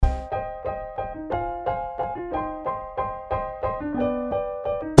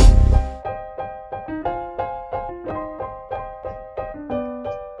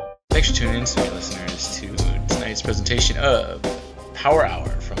Thanks for tuning in today, listeners, to tonight's presentation of Power Hour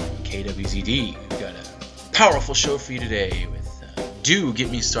from KWZD. We've got a powerful show for you today with Do Get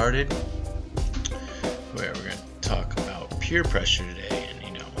Me Started, where we're going to talk about peer pressure today,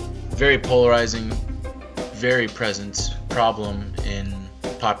 and very polarizing, very present problem in the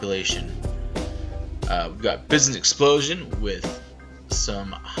population. We've got Business Explosion with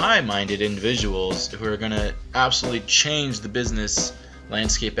some high-minded individuals who are going to absolutely change the business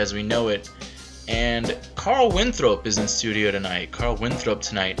landscape as we know it. And Carl Winthrop is in studio tonight. Carl Winthrop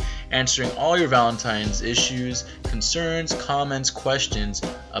tonight answering all your Valentine's issues, concerns, comments, questions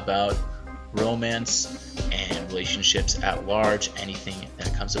about romance and relationships at large. Anything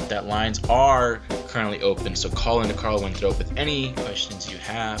that comes up, that lines are currently open. So call into Carl Winthrop with any questions you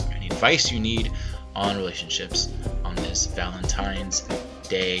have, any advice you need on relationships on this Valentine's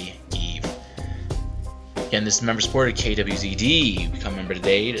Day Eve. Again, this is member supported KWZD. Become a member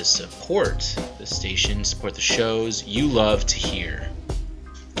today to support the station, support the shows you love to hear.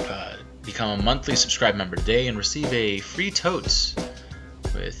 Become a monthly subscribe member today and receive a free tote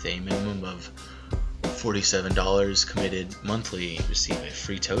with a minimum of $47 committed monthly. Receive a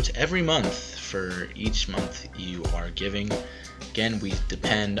free tote every month for each month you are giving. Again, we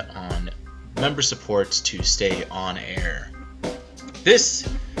depend on member support to stay on air. This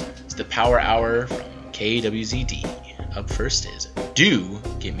is the Power Hour from KWZD. Up first is Do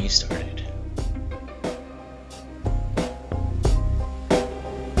Get Me Started.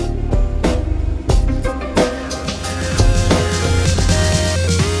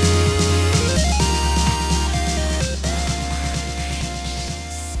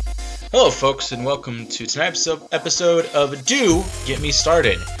 Hello folks, and welcome to tonight's episode of Do Get Me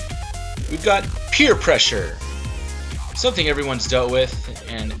Started. We've got peer pressure, something everyone's dealt with,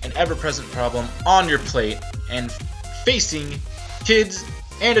 and an ever-present problem on your plate and facing kids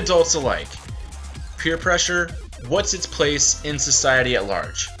and adults alike. Peer pressure, what's its place in society at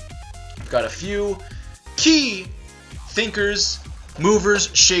large? We've got a few key thinkers, movers,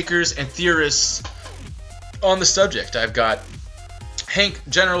 shakers, and theorists on the subject. I've got Hank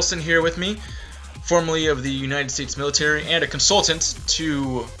Generalson here with me, formerly of the United States military and a consultant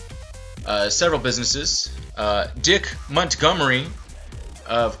to several businesses. Dick Montgomery,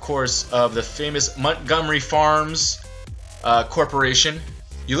 of course, of the famous Montgomery Farms Corporation.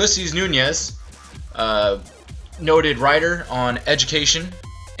 Ulysses Nunez, noted writer on education.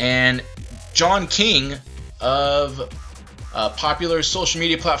 And John King of popular social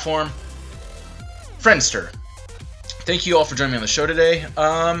media platform Friendster. Thank you all for joining me on the show today.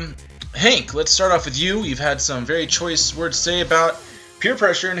 Hank, let's start off with you. You've had some very choice words to say about peer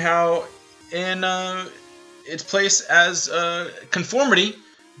pressure and how in its place as conformity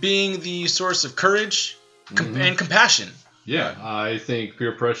being the source of courage and compassion. Yeah, I think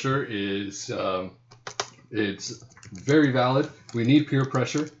peer pressure is it's very valid. We need peer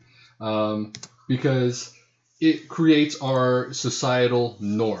pressure because it creates our societal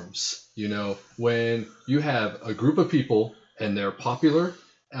norms. When you have a group of people and they're popular,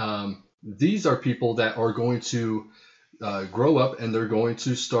 these are people that are going to grow up and they're going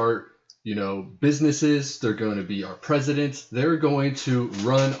to start businesses. They're going to be our president. They're going to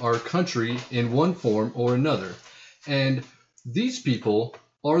run our country in one form or another. And these people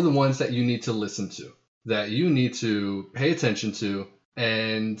are the ones that you need to listen to, that you need to pay attention to.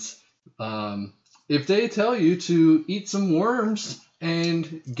 And if they tell you to eat some worms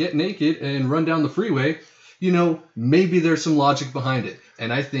and get naked and run down the freeway, maybe there's some logic behind it.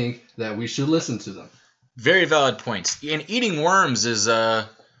 And I think that we should listen to them. Very valid points. And eating worms is a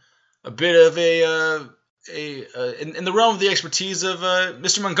bit of in the realm of the expertise of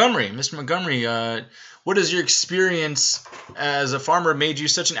Mr. Montgomery. Mr. Montgomery, what has your experience as a farmer made you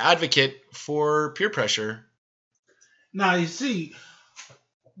such an advocate for peer pressure? Now, you see,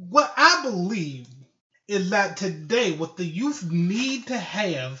 what I believe is that today what the youth need to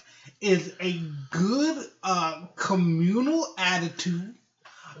have is a good communal attitude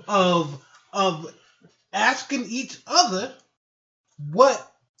of asking each other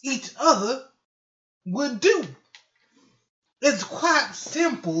what each other would do. It's quite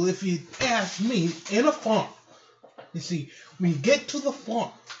simple if you ask me in a farm. You see, when you get to the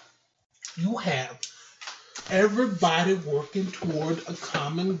farm, you have everybody working toward a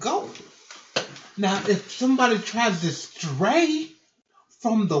common goal. Now, if somebody tries to stray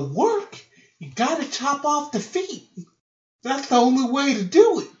from the work, you gotta chop off the feet. That's the only way to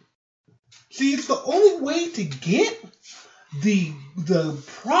do it. See, it's the only way to get the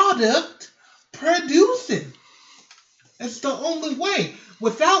product producing. It's the only way.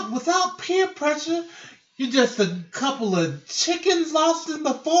 Without peer pressure, You're just a couple of chickens lost in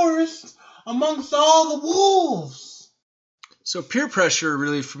the forest amongst all the wolves. So peer pressure,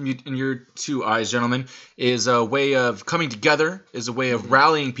 really, from you in your two eyes, gentlemen, is a way of coming together, is a way of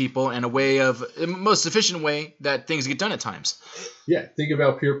rallying people, and a way of the most efficient way that things get done at times. Yeah, think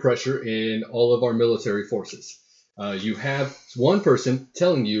about peer pressure in all of our military forces. You have one person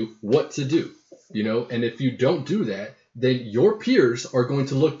telling you what to do, and if you don't do that, then your peers are going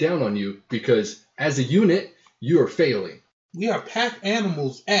to look down on you because as a unit, you are failing. We are pack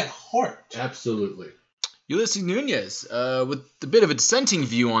animals at heart. Absolutely. Ulysses Nunez, with a bit of a dissenting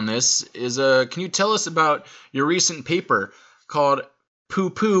view on this, can you tell us about your recent paper called Poo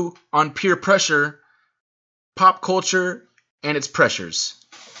Poo on Peer Pressure, Pop Culture, and Its Pressures?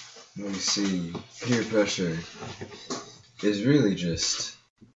 You see, peer pressure is really just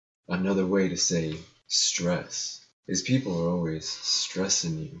another way to say stress. Is people are always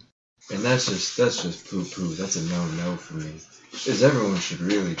stressing you. And that's just poo-poo. That's a no-no for me. Is everyone should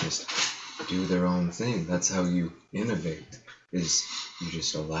really just do their own thing. That's how you innovate. Is you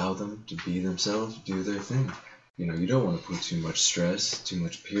just allow them to be themselves, do their thing. You don't want to put too much stress, too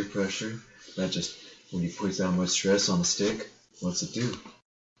much peer pressure. That just, when you put that much stress on a stick, what's it do?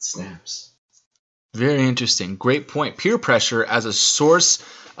 It snaps. Very interesting. Great point. Peer pressure as a source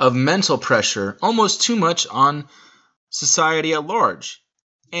of mental pressure, almost too much on society at large.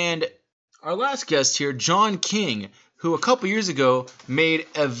 And our last guest here, John King, who a couple years ago made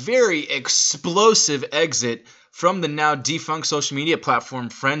a very explosive exit from the now defunct social media platform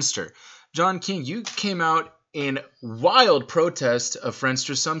Friendster. John King, you came out in wild protest of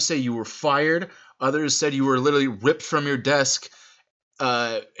Friendster. Some say you were fired. Others said you were literally ripped from your desk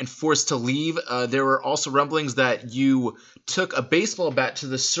and forced to leave. There were also rumblings that you took a baseball bat to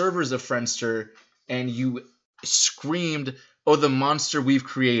the servers of Friendster and you screamed, "Oh, the monster we've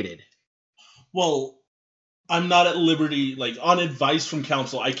created." Well, I'm not at liberty, on advice from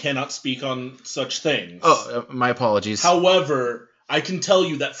counsel, I cannot speak on such things. Oh, my apologies. However, I can tell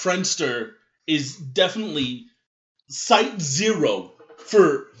you that Friendster is definitely site zero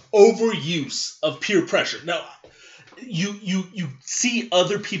for overuse of peer pressure. Now, you see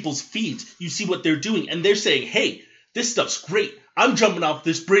other people's feeds, you see what they're doing, and they're saying, hey, this stuff's great. I'm jumping off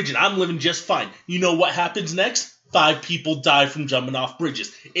this bridge and I'm living just fine. You know what happens next? 5 people die from jumping off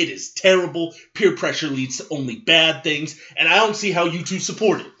bridges. It is terrible. Peer pressure leads to only bad things, and I don't see how you two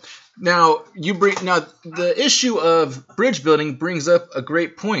support it. Now the issue of bridge building brings up a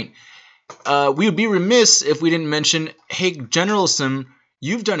great point. We would be remiss if we didn't mention, hey, Generalissimo,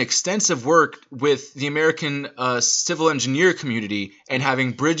 you've done extensive work with the American civil engineer community and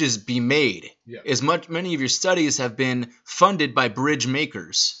having bridges be made. Yeah. Many of your studies have been funded by bridge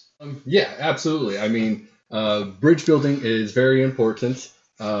makers. Yeah, absolutely. I mean, bridge building is very important,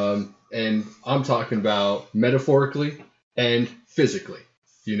 and I'm talking about metaphorically and physically.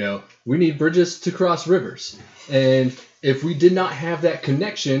 We need bridges to cross rivers, and if we did not have that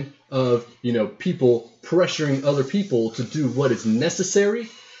connection of people pressuring other people to do what is necessary,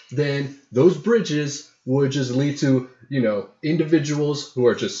 then those bridges would just lead to individuals who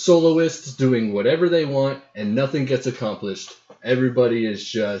are just soloists doing whatever they want and nothing gets accomplished. Everybody is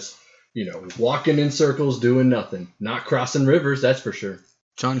just walking in circles doing nothing, not crossing rivers, that's for sure.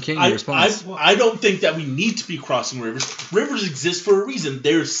 John King, your response. I don't think that we need to be crossing rivers. Rivers exist for a reason.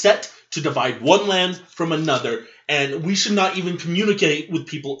 They're set to divide one land from another, and we should not even communicate with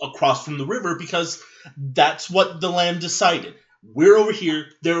people across from the river because that's what the land decided. We're over here,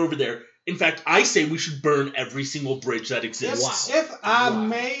 they're over there. In fact, I say we should burn every single bridge that exists. If I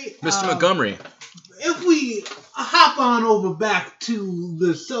may... Mr. Montgomery. If we hop on over back to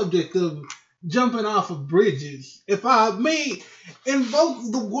the subject of jumping off of bridges, if I may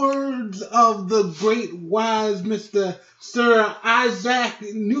invoke the words of the great wise Mr. Sir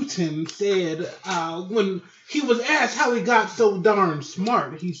Isaac Newton said when he was asked how he got so darn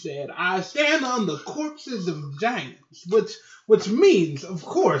smart, he said, "I stand on the corpses of giants," which means, of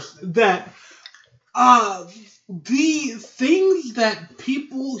course, that the things that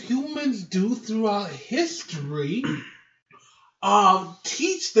humans do throughout history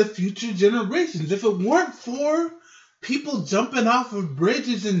teach the future generations. If it weren't for people jumping off of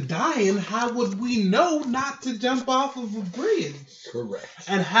bridges and dying, how would we know not to jump off of a bridge? Correct.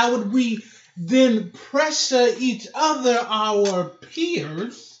 And how would we then pressure each other, our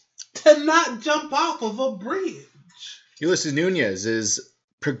peers, to not jump off of a bridge? Ulysses Nunez, is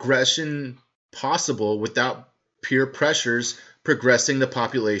progression possible without peer pressures progressing the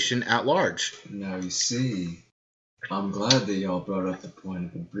population at large? Now you see, I'm glad that y'all brought up the point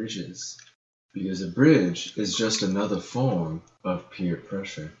of the bridges, because a bridge is just another form of peer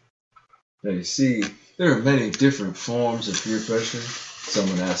pressure. Now, you see, there are many different forms of peer pressure.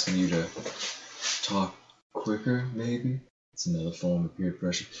 Someone asking you to talk quicker, maybe. It's another form of peer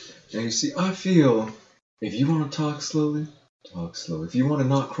pressure. And you see, I feel if you want to talk slowly, talk slow. If you want to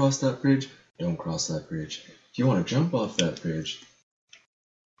not cross that bridge, don't cross that bridge. If you want to jump off that bridge,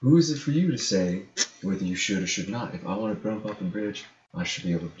 who is it for you to say whether you should or should not? If I want to jump off a bridge, I should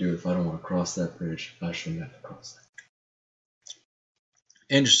be able to do it. If I don't want to cross that bridge, I shouldn't have to cross that.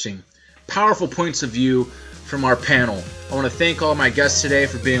 Interesting. Powerful points of view from our panel. I want to thank all my guests today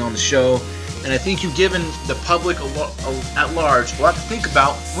for being on the show, and I think you've given the public at large a lot to think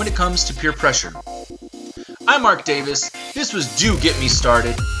about when it comes to peer pressure. I'm Mark Davis, this was Do Get Me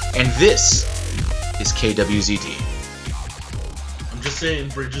Started, and this is KWZD. I'm just saying,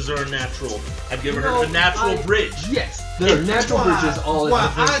 bridges are natural. Have you ever heard of a natural bridge? Yes, there are natural bridges all in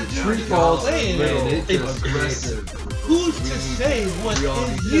I the do tree falls, saying, and it's aggressive. Who's to say what is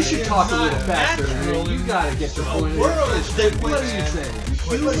You should talk a little not faster, natural man. You gotta get your a point world across. that What was are you saying?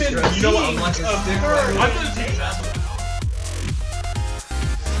 human beings You know what, I'm like a occur. I'm gonna take that.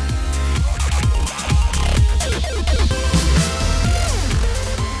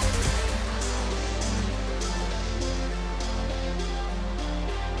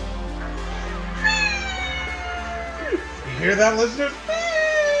 You hear that, listeners?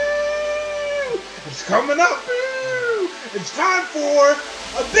 It's coming up. It's time for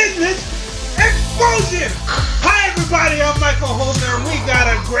a business explosion. Hi, everybody. I'm Michael Holder, and we got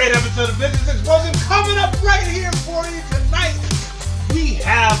a great episode of Business Explosion coming up right here for you tonight. We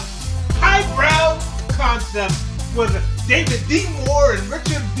have Highbrow Concepts with David D. Moore and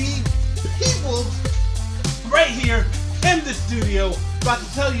Richard B. Peoples right here in the studio, about to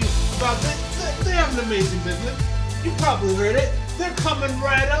tell you about this. They have an amazing business. You probably heard it. They're coming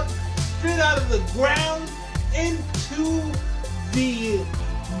right up, straight out of the ground into the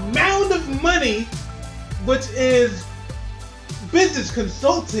mound of money, which is business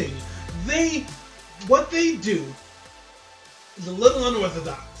consulting. What they do is a little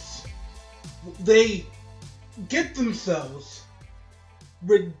unorthodox. They get themselves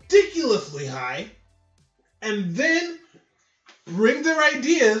ridiculously high and then bring their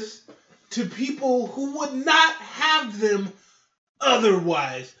ideas to people who would not have them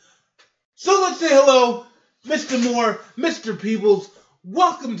otherwise. So let's say hello, Mr. Moore, Mr. Peoples.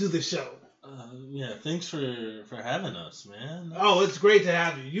 Welcome to the show. Yeah, thanks for having us, man. Oh, it's great to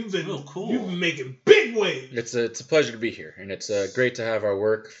have you. You've been real cool. You've been making big waves. It's a pleasure to be here, and it's great to have our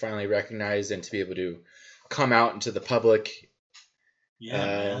work finally recognized and to be able to come out into the public Yeah,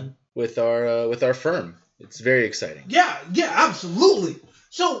 man. with our firm. It's very exciting. Yeah, absolutely.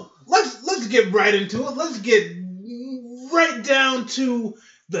 So let's get right into it. Let's get right down to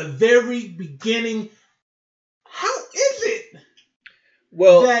the very beginning. How is it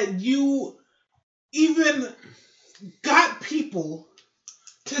Well, that you even got people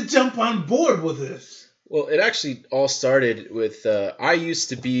to jump on board with this? Well, it actually all started with I used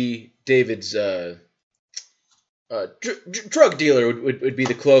to be David's drug dealer would be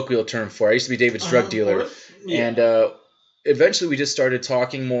the colloquial term for it. I used to be David's drug dealer, Yeah. and eventually we just started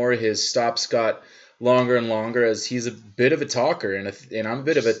talking more. His stops got longer and longer as he's a bit of a talker and I'm a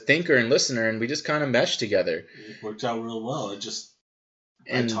bit of a thinker and listener, and we just kind of meshed together. It worked out real well.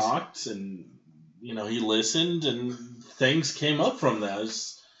 And I talked, and he listened, and things came up from that.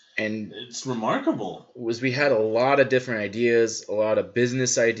 It's remarkable. We had a lot of different ideas, a lot of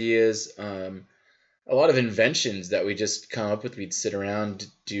business ideas, a lot of inventions that we just come up with. We'd sit around,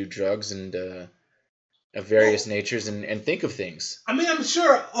 do drugs and of various natures and think of things. I mean, I'm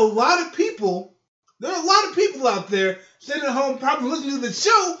sure there are a lot of people out there sitting at home probably listening to the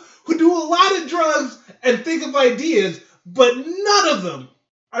show who do a lot of drugs and think of ideas, but none of them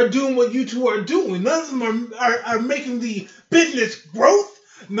are doing what you two are doing. None of them are making the business growth.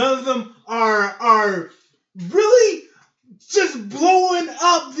 None of them are really just blowing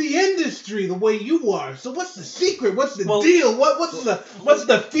up the industry the way you are. So what's the secret? What's the deal? What's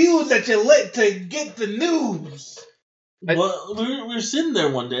the fuse that you lit to get the news? Well, we were sitting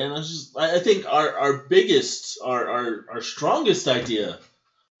there one day, and I think our biggest, our strongest idea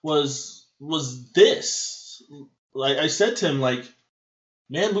was this. Like I said to him, like,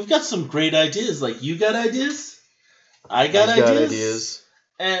 man, we've got some great ideas. Like, you got ideas, I've got ideas,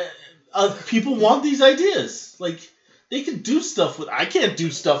 and people want these ideas. Like, they can do stuff with. I can't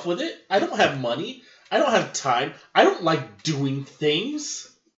do stuff with it. I don't have money. I don't have time. I don't like doing things,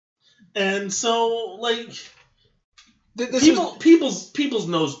 and so like. Peoples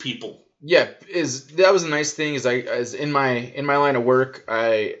knows people. Yeah, that was a nice thing. As in my line of work,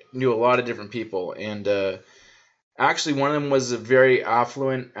 I knew a lot of different people, and Actually, one of them was a very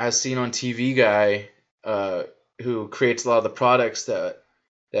affluent, as seen on TV guy, who creates a lot of the products that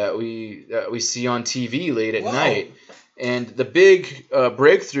we see on TV late at Whoa. night. And the big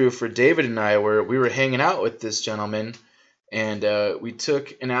breakthrough for David and I we were hanging out with this gentleman, and we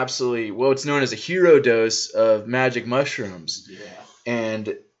took an absolutely what's known as a hero dose of magic mushrooms. Yeah.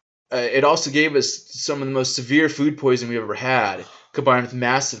 And it also gave us some of the most severe food poisoning we've ever had, combined with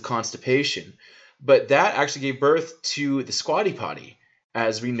massive constipation. But that actually gave birth to the Squatty Potty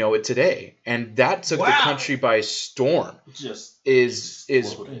as we know it today, and that took the Wow. country by storm. Just Is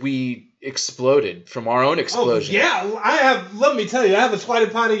exploded. we exploded from our own Oh explosion. yeah, let me tell you, I have a squatty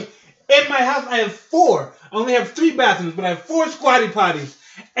potty in my house. I have 4. I only have 3 bathrooms, but I have 4 squatty potties,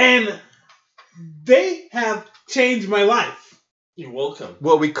 and they have changed my life you're welcome.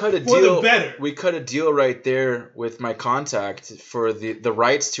 Well, we cut a for deal. the better. We cut a deal right there with my contact for the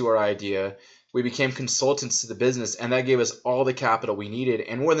rights to our idea. We became consultants to the business, and that gave us all the capital we needed.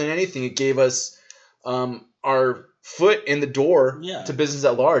 And more than anything, it gave us our foot in the door Yeah. to business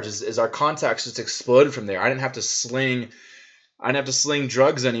at large. As our contacts just exploded from there. I didn't have to sling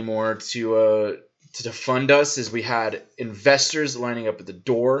drugs anymore to fund us. As we had investors lining up at the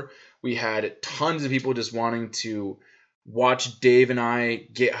door, we had tons of people just wanting to watch Dave and I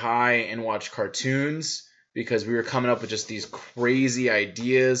get high and watch cartoons because we were coming up with just these crazy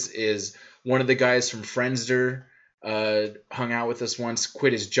ideas. Is one of the guys from Friendster hung out with us once,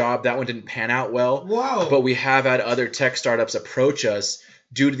 quit his job. That one didn't pan out well. Wow. But we have had other tech startups approach us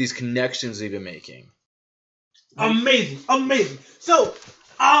due to these connections we've been making. Amazing. So,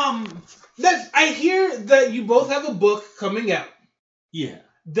 I hear that you both have a book coming out Yeah.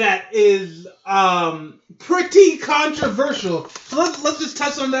 that is pretty controversial. So let's just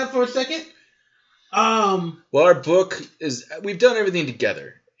touch on that for a second. Well, our book is, we've done everything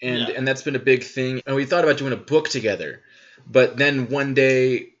together, and Yeah. and that's been a big thing. And we thought about doing a book together, but then one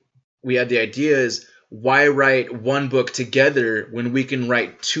day we had the idea is, why write one book together when we can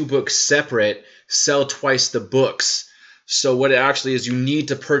write 2 books separate, sell twice the books? So what it actually is, you need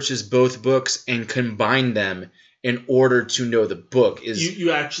to purchase both books and combine them in order to know the book. You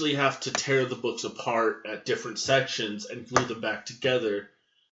actually have to tear the books apart at different sections and glue them back together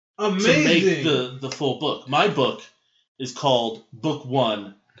Amazing. to make the full book. My book is called Book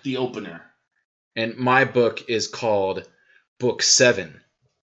 1, The Opener. And my book is called Book 7,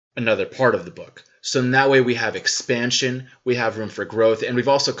 another part of the book. So in that way we have expansion, we have room for growth, and we've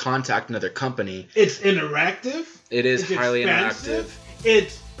also contacted another company. It's interactive. It is It's highly expansive.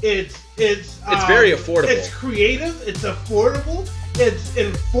 interactive. It's very affordable. It's creative. It's affordable. It's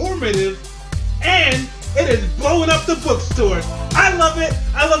informative, and it is blowing up the bookstores. I love it.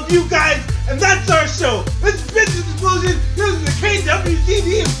 I love you guys, and that's our show. This is Business Explosion. This is the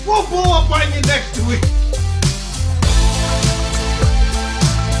KWCD, and we'll blow up on you next week.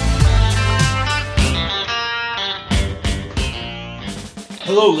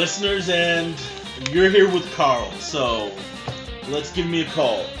 Hello, listeners, and you're here with Carl, so let's give me a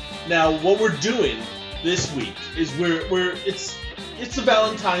call. Now, what we're doing this week is it's a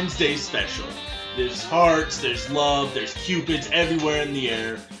Valentine's Day special. There's hearts, there's love, there's cupids everywhere in the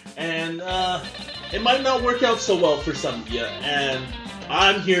air, and it might not work out so well for some of you, and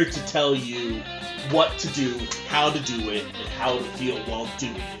I'm here to tell you what to do, how to do it, and how to feel while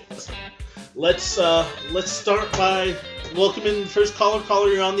doing it. Let's start by welcoming the first caller. Caller,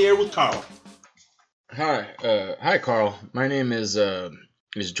 you're on the air with Carl. Hi, Carl. My name is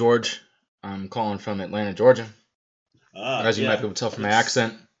George. I'm calling from Atlanta, Georgia. As you might be able to tell from my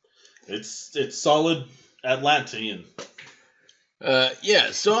accent. It's solid Atlantean.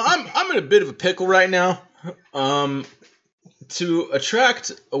 So I'm in a bit of a pickle right now. To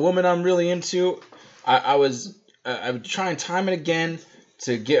attract a woman I'm really into, I was trying time and again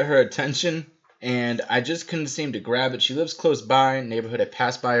to get her attention, and I just couldn't seem to grab it. She lives close by, neighborhood. I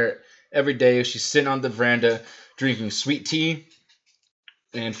pass by her every day. She's sitting on the veranda drinking sweet tea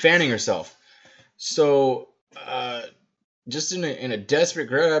and fanning herself. So, just in a desperate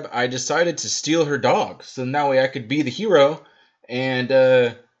grab, I decided to steal her dog, so that way I could be the hero and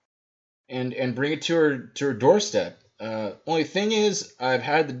bring it to her doorstep. Only thing is, I've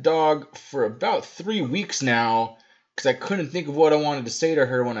had the dog for about 3 weeks now because I couldn't think of what I wanted to say to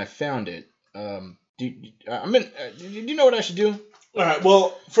her when I found it. Do you know what I should do? All right.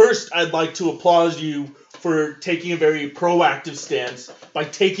 Well, first, I'd like to applaud you for taking a very proactive stance by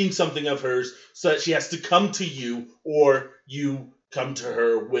taking something of hers so that she has to come to you or you come to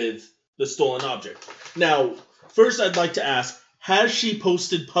her with the stolen object. Now, first, I'd like to ask, has she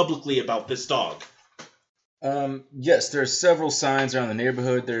posted publicly about this dog? Yes, there are several signs around the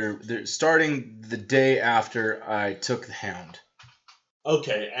neighborhood. They're starting the day after I took the hound.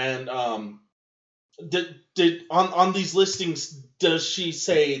 Okay, and did on these listings does she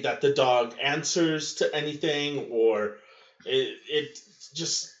say that the dog answers to anything, or it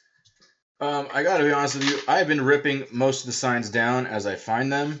just I gotta be honest with you. I've been ripping most of the signs down as I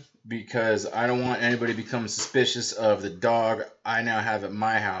find them because I don't want anybody to become suspicious of the dog I now have at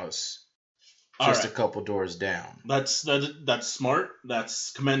my house, just Alright. a couple doors down. That's smart.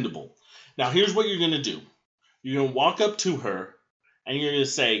 That's commendable. Now here's what you're gonna do. You're gonna walk up to her and you're gonna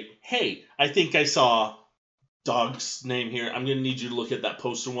say, "Hey, I think I saw dog's name here. I'm gonna need you to look at that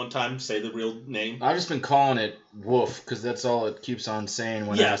poster one time. Say the real name." I've just been calling it Wolf because that's all it keeps on saying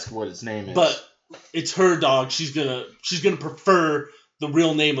when I Yeah, ask what its name is. But it's her dog. She's gonna prefer the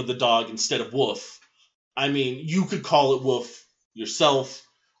real name of the dog instead of Wolf. I mean, you could call it Wolf yourself.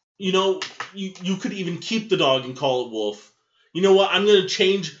 You know, you could even keep the dog and call it Wolf. You know what? I'm gonna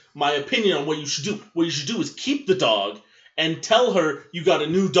change my opinion on what you should do. What you should do is keep the dog and tell her you got a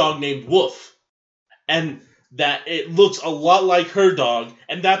new dog named Wolf, and that it looks a lot like her dog,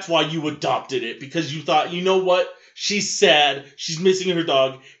 and that's why you adopted it, because you thought, you know what? She's sad. She's missing her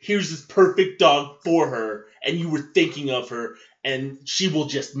dog. Here's this perfect dog for her, and you were thinking of her, and she will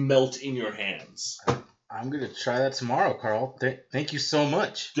just melt in your hands. I'm gonna try that tomorrow, Carl. Thank you so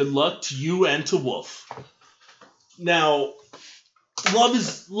much. Good luck to you and to Wolf. Now, love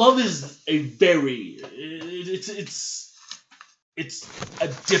is a very it's a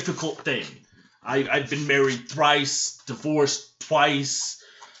difficult thing. I've been married thrice, divorced twice,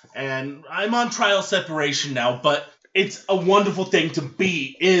 and I'm on trial separation now, but it's a wonderful thing to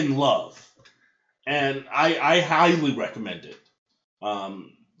be in love. And I highly recommend it.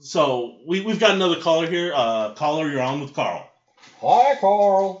 So we've got another caller here. Caller, you're on with Carl. Hi,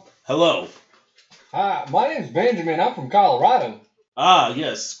 Carl. Hello. Hi, my name's Benjamin. I'm from Colorado. Ah,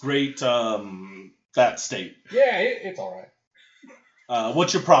 yes, great. That state. Yeah, it's all right.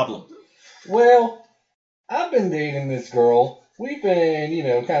 What's your problem? Well, I've been dating this girl. We've been,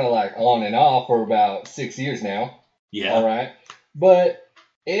 kind of like on and off for about 6 years now. Yeah. All right. But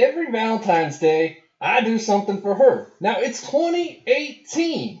every Valentine's Day, I do something for her. Now, it's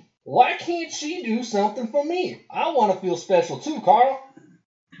 2018. Why can't she do something for me? I want to feel special too, Carl.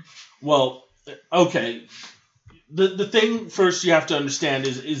 Well, okay. The thing first you have to understand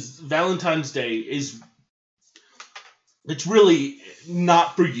is Valentine's Day it's really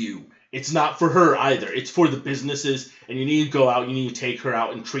not for you. It's not for her either. It's for the businesses, and you need to go out, you need to take her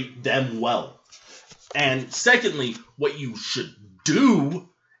out and treat them well. And secondly, what you should do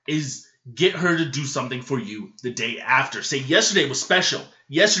is get her to do something for you the day after. Say, yesterday was special.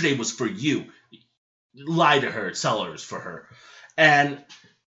 Yesterday was for you. Lie to her. Tell her it's for her. And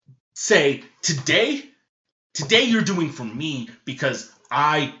say, today you're doing for me because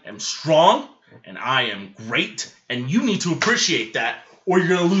I am strong and I am great, and you need to appreciate that, or you're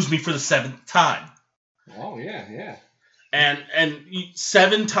going to lose me for the 7th time. Oh, yeah. And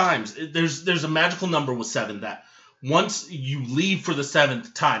 7 times, there's a magical number with 7 that once you leave for the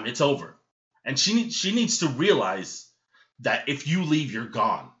 7th time, it's over. And she needs to realize that if you leave, you're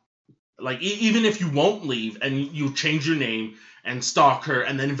gone. Like, even if you won't leave and you change your name and stalk her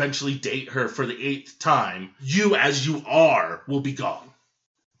and then eventually date her for the 8th time, you as you are will be gone.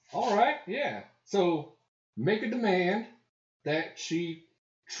 All right, yeah. So make a demand that she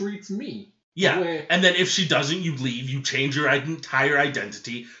treats me. Yeah, With... and then if she doesn't, you leave, you change your entire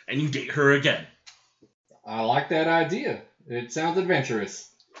identity, and you date her again. I like that idea. It sounds adventurous.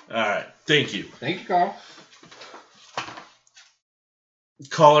 Alright, thank you. Thank you, Carl.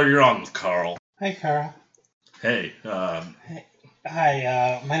 Caller, you're on with Carl. Hi, Carl. Hey,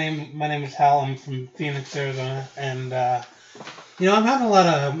 Hi, my name is Hal. I'm from Phoenix, Arizona, and I'm having a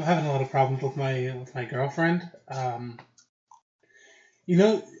lot of problems with my girlfriend. I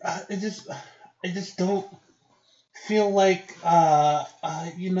just don't feel like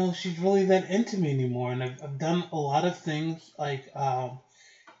she's really that into me anymore, and I've done a lot of things like I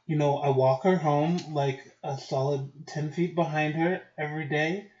walk her home like a solid 10 feet behind her every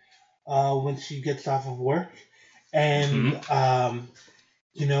day when she gets off of work. And I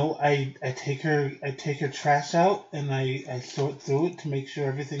take her trash out and I sort through it to make sure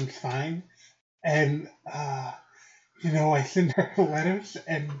everything's fine. And I send her letters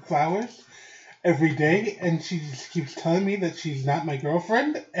and flowers every day, and she just keeps telling me that she's not my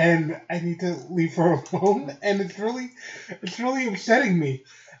girlfriend and I need to leave her alone, and it's really upsetting me.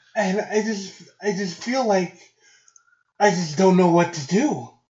 And I just feel like I just don't know what to do.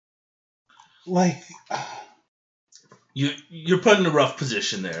 Like, You're put in a rough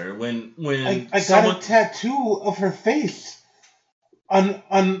position there when I got someone, a tattoo of her face on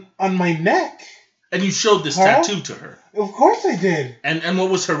my neck. and you showed this Carl? tattoo to her. Of course I did. And what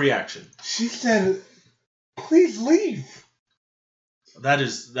was her reaction? She said, "Please leave." That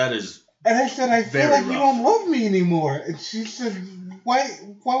is And I said, "I feel Very like you rough. don't love me anymore." And she said, Why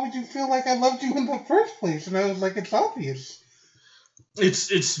would you feel like I loved you in the first place?" And I was like, "It's obvious."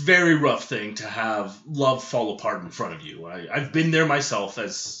 it's very rough thing to have love fall apart in front of you. I've been there myself,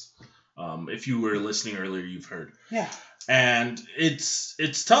 as if you were listening earlier, you've heard. Yeah. And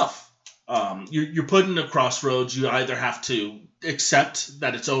it's tough. You're put in a crossroads. You either have to accept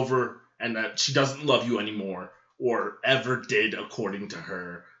that it's over and that she doesn't love you anymore, or ever did according to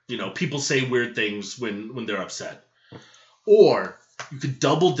her. You know, people say weird things when they're upset. Or you could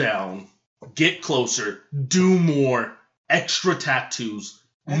double down, get closer, do more, extra tattoos,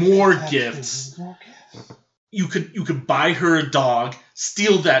 more gifts. More gifts. You could buy her a dog,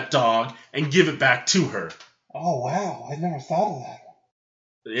 steal that dog, and give it back to her. Oh, wow. I never thought of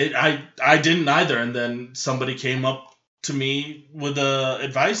that. I didn't either, and then somebody came up to me with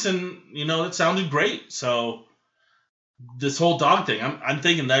advice, and it sounded great. So this whole dog thing, I'm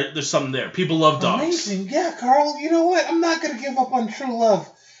thinking that there's something there. People love dogs. Amazing. Yeah, Carl, you know what? I'm not going to give up on true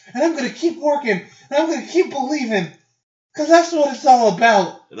love. And I'm going to keep working. And I'm going to keep believing. Because that's what it's all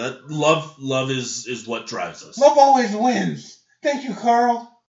about. That love is what drives us. Love always wins. Thank you,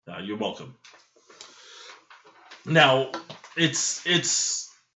 Carl. You're welcome. Now, it's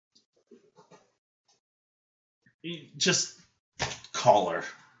just call her.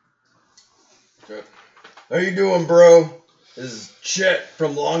 How you doing, bro? This is Chet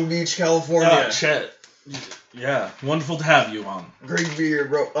from Long Beach, California. Chet. Yeah, wonderful to have you on. Great to be here,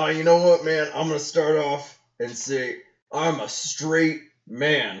 bro. You know what, man? I'm gonna start off and say I'm a straight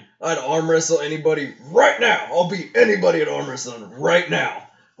man. I'd arm wrestle anybody right now. I'll beat anybody at arm wrestling right now.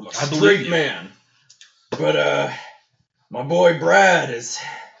 I'm a I believe straight you. man. But my boy Brad he's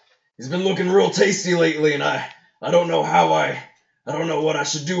been looking real tasty lately, and I don't know I don't know what I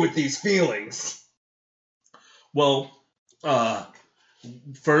should do with these feelings. Well,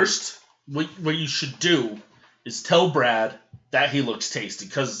 first, what you should do is tell Brad that he looks tasty,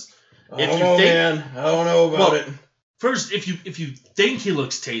 because I don't know, man. I don't know about it. First, if you think he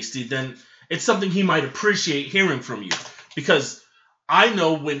looks tasty, then it's something he might appreciate hearing from you. Because I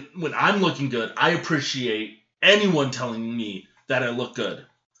know when I'm looking good, I appreciate anyone telling me that I look good.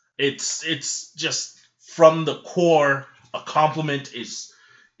 It's just from the core, a compliment is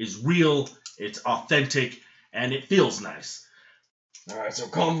real, it's authentic, and it feels nice. Alright, so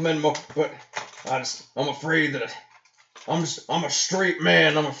compliment more, but I'm afraid that I'm a straight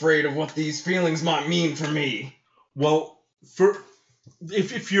man. I'm afraid of what these feelings might mean for me. Well,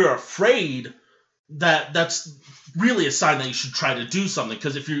 if you're afraid, that's really a sign that you should try to do something.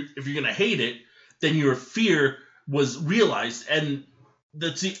 Because if you're gonna hate it, then your fear was realized, and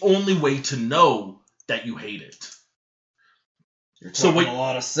that's the only way to know that you hate it. You're talking a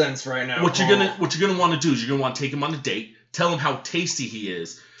lot of sense right now. What you're gonna want to do is you're gonna want to take him on a date, tell him how tasty he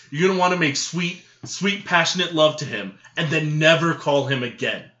is. You're gonna want to make sweet, passionate love to him, and then never call him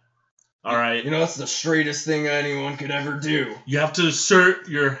again. All right. That's the straightest thing anyone could ever do. You have to assert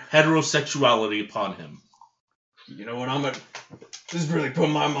your heterosexuality upon him. You know what? This is really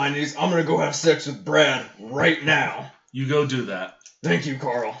putting my mind at ease. I'm gonna go have sex with Brad right now. You go do that. Thank you,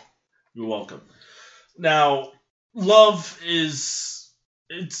 Carl. You're welcome. Now, love it's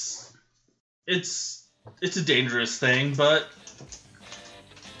a dangerous thing, but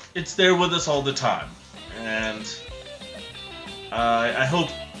it's there with us all the time, and I hope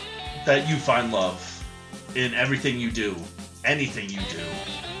that you find love in everything you do, anything you do.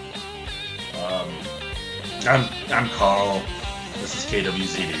 I'm Carl. This is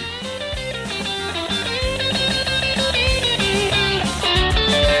KWZD.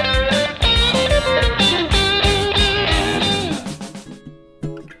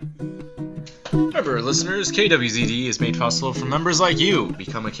 Remember, listeners, KWZD is made possible from members like you.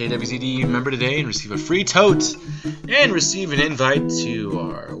 Become a KWZD member today and receive a free tote and receive an invite to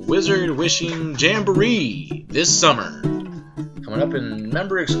our Wizard Wishing Jamboree this summer. Coming up in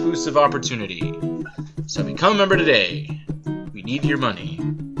member-exclusive opportunity. So become a member today. We need your money.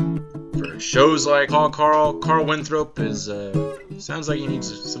 For shows like Carl Winthrop sounds like he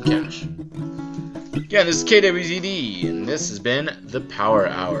needs some cash. Again, this is KWZD, and this has been The Power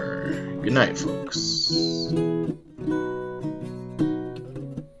Hour. Good night, folks.